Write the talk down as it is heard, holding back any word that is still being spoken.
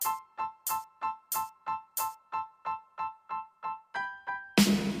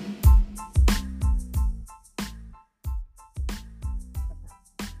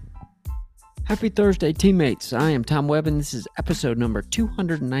Happy Thursday, teammates. I am Tom Webb, and this is episode number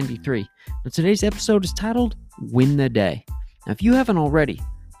 293. Now, today's episode is titled Win the Day. Now, if you haven't already,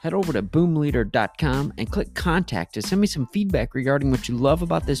 head over to boomleader.com and click contact to send me some feedback regarding what you love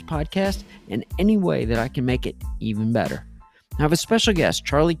about this podcast and any way that I can make it even better. I have a special guest,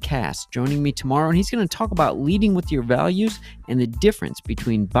 Charlie Cass, joining me tomorrow, and he's going to talk about leading with your values and the difference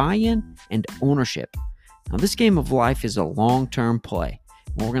between buy-in and ownership. Now, this game of life is a long-term play.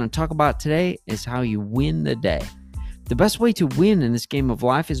 What we're going to talk about today is how you win the day. The best way to win in this game of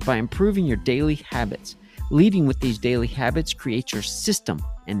life is by improving your daily habits. Leading with these daily habits creates your system,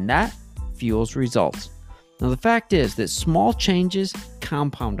 and that fuels results. Now, the fact is that small changes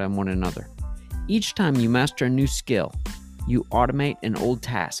compound on one another. Each time you master a new skill, you automate an old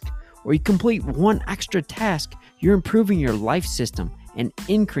task, or you complete one extra task, you're improving your life system and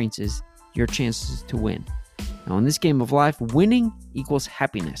increases your chances to win. Now, in this game of life, winning equals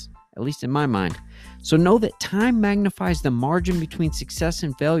happiness, at least in my mind. So know that time magnifies the margin between success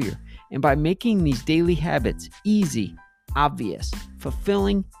and failure. And by making these daily habits easy, obvious,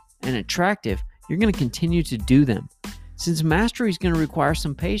 fulfilling, and attractive, you're going to continue to do them. Since mastery is going to require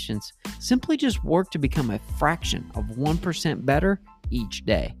some patience, simply just work to become a fraction of 1% better each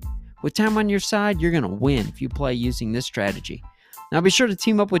day. With time on your side, you're going to win if you play using this strategy. Now be sure to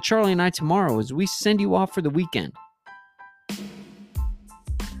team up with Charlie and I tomorrow as we send you off for the weekend.